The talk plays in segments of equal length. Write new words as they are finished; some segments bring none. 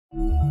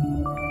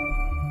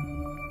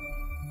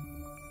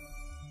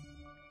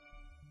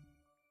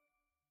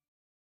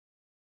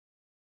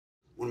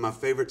of my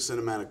favorite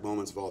cinematic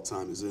moments of all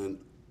time is in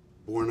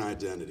Bourne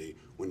Identity,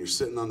 when you're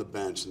sitting on the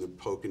bench and they're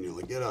poking you,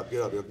 like, get up,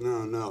 get up. You're like,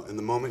 no, no. And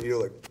the moment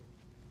you're like,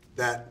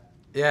 that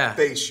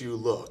face you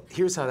look.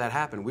 Here's how that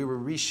happened. We were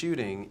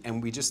reshooting,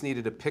 and we just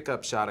needed a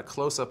pickup shot, a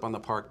close-up on the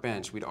park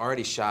bench. We'd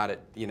already shot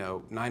it,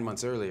 9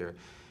 months earlier.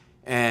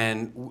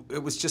 And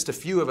it was just a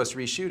few of us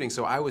reshooting,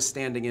 so I was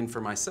standing in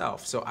for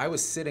myself. So I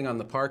was sitting on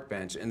the park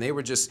bench, and they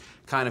were just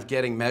kind of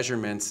getting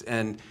measurements,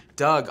 and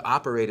Doug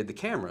operated the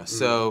camera.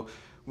 So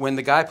when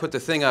the guy put the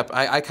thing up,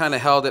 I kind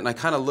of held it, and I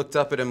kind of looked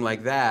up at him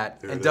like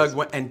that, and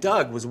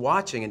Doug was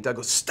watching, and Doug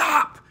goes,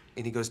 "Stop!"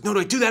 And he goes,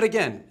 no, do that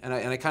again. And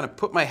I kind of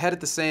put my head at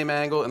the same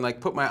angle and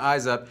like put my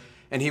eyes up,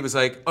 and he was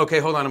like, okay,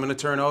 hold on, I'm gonna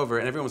turn over.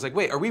 And everyone was like,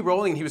 wait, are we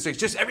rolling? And he was like,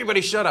 just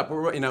everybody shut up,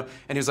 and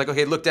he was like,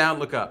 okay, look down,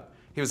 look up.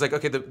 He was like,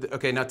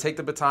 okay, now take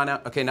the baton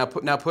out. Okay, now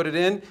put it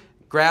in,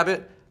 grab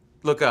it,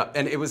 look up.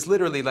 And it was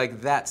literally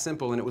like that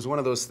simple, and it was one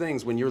of those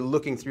things when you're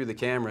looking through the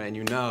camera and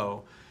you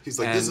know. He's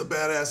like, this is a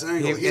badass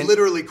angle. He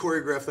literally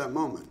choreographed that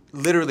moment.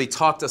 Literally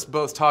talked us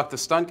both, talked the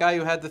stunt guy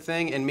who had the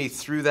thing and me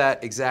through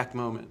that exact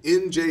moment.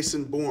 In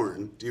Jason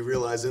Bourne, do you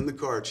realize in the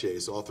car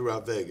chase all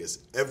throughout Vegas,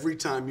 every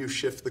time you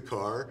shift the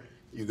car,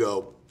 you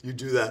go, you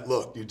do that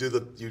look, you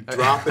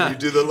drop it, you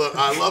do the look.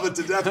 I love it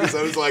to death because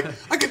I was like,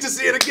 I get to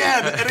see it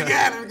again and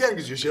again and again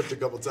because you shift a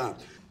couple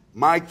times.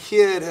 My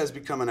kid has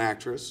become an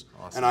actress,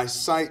 and I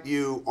cite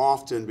you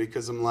often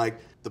because I'm like,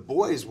 the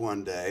boys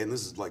one day, and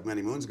this is like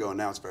many moons ago, and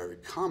now it's very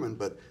common,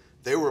 but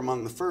they were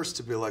among the first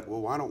to be like, well,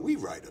 why don't we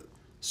write a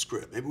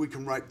script? Maybe we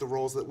can write the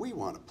roles that we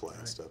want to play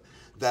and stuff.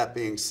 That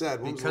being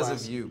said, because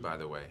of you, by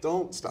the way.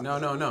 Don't stop.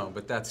 No,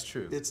 but that's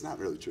true. It's not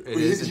really true. It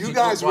is. You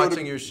guys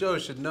watching your show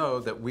should know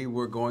that we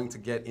were going to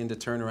get into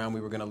turnaround.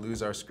 We were going to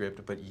lose our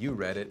script, but you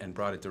read it and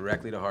brought it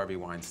directly to Harvey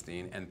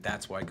Weinstein, and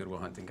that's why Good Will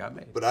Hunting got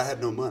made. But I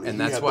had no money. And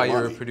that's why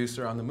you're a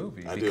producer on the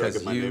movie. I do. I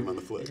get my name on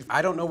the flick.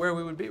 I don't know where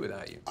we would be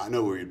without you. I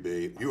know where you'd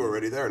be. You were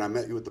already there, and I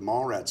met you at the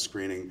Mallrats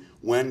screening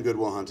when Good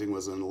Will Hunting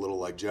was in a little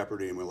like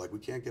Jeopardy, and we're like, we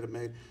can't get it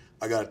made.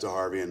 I got it to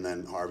Harvey, and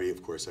then Harvey,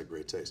 of course, had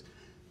great taste.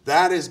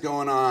 That is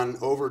going on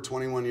over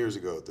 21 years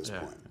ago at this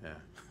point.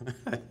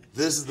 Yeah.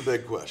 This is the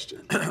big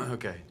question.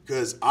 Okay.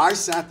 Because I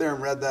sat there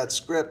and read that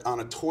script on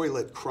a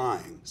toilet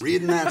crying,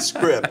 reading that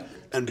script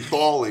and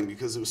bawling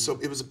because it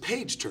was a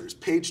page turn. It's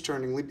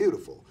page-turningly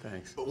beautiful.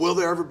 Thanks. But will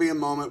there ever be a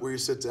moment where you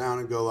sit down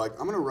and go like,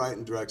 I'm going to write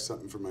and direct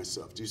something for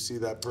myself? Do you see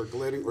that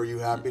percolating, or are you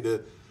happy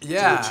to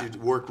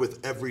work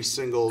with every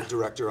single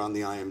director on the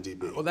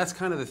IMDb? Well, that's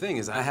kind of the thing,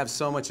 is I have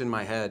so much in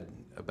my head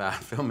about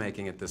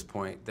filmmaking at this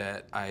point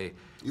that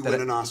You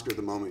win an Oscar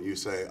the moment you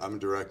say, I'm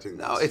directing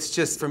this. No, it's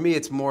just, for me,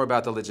 it's more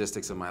about the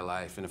logistics of my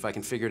life. And if I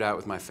can figure it out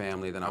with my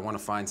family, then I want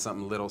to find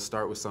something little,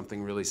 start with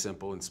something really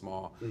simple and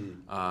small.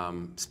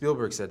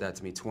 Spielberg said that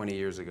to me 20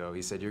 years ago.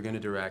 He said, you're going to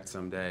direct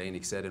someday. And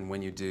he said, and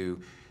when you do,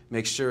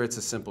 make sure it's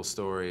a simple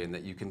story and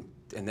that you can,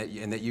 and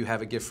that you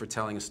have a gift for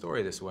telling a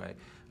story this way.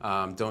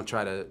 Don't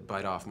try to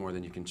bite off more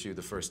than you can chew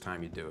the first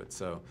time you do it.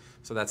 So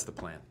that's the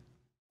plan.